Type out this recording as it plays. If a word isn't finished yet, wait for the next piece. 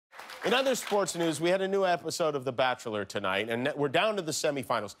In other sports news, we had a new episode of The Bachelor tonight, and we're down to the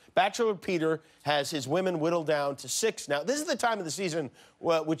semifinals. Bachelor Peter has his women whittled down to 6 now. This is the time of the season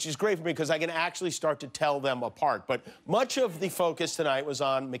which is great for me because I can actually start to tell them apart. But much of the focus tonight was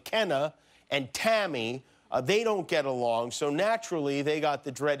on McKenna and Tammy. They don't get along, so naturally they got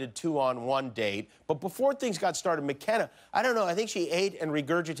the dreaded 2-on-1 date. But before things got started, McKenna, I don't know, I think she ate and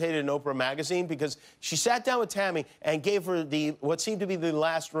regurgitated an Oprah magazine because she sat down with Tammy and gave her what seemed to be the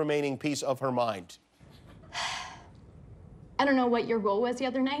last remaining piece of her mind. I don't know what your role was the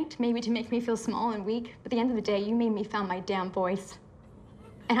other night, maybe to make me feel small and weak, but at the end of the day, you made me found my damn voice.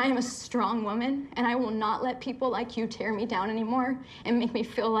 And I am a strong woman, and I will not let people like you tear me down anymore and make me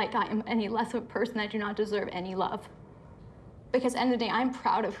feel like I am any less of a person that do not deserve any love. Because at the end of the day, I'm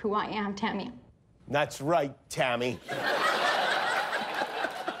proud of who I am, Tammy. That's right, Tammy.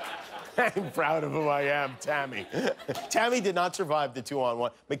 I'm proud of who I am, Tammy. Tammy did not survive the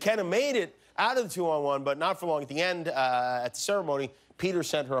 2-on-1. McKenna made it out of the 2-on-1, but not for long. At the end, at the ceremony, Peter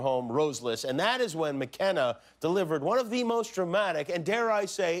sent her home roseless, and that is when McKenna delivered one of the most dramatic and, dare I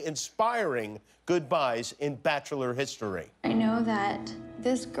say, inspiring goodbyes in Bachelor history. I know that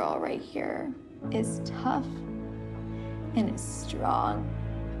this girl right here is tough and is strong,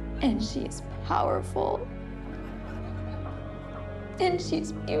 and she's powerful, and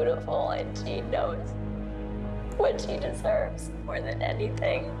she's beautiful, and she knows what she deserves more than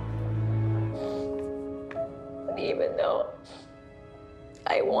anything. And even though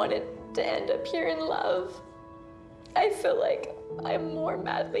I wanted to end up here in love, I feel like I'm more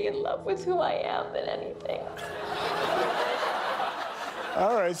madly in love with who I am than anything.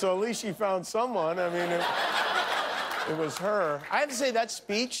 All right, so at least she found someone. I mean, it was her. I have to say, that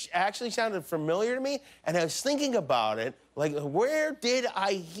speech actually sounded familiar to me, and I was thinking about it, like, where did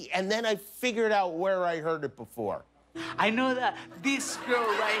and then I figured out where I heard it before. I know that this girl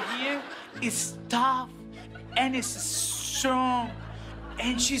right here is tough, and is strong,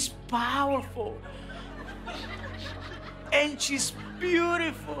 and she's powerful, and she's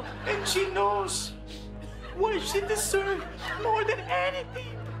beautiful, and she knows what she deserves more than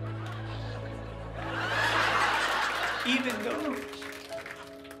anything. Even though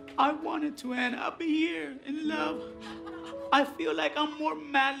I wanted to end up here in love, I feel like I'm more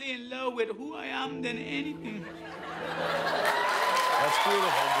madly in love with who I am than anything. That's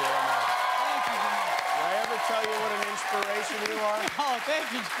beautiful, Guillermo. Did I ever tell you what an inspiration you are? Oh, thank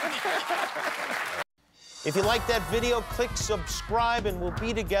you. If you like that video, click subscribe, and we'll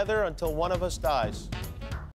be together until one of us dies.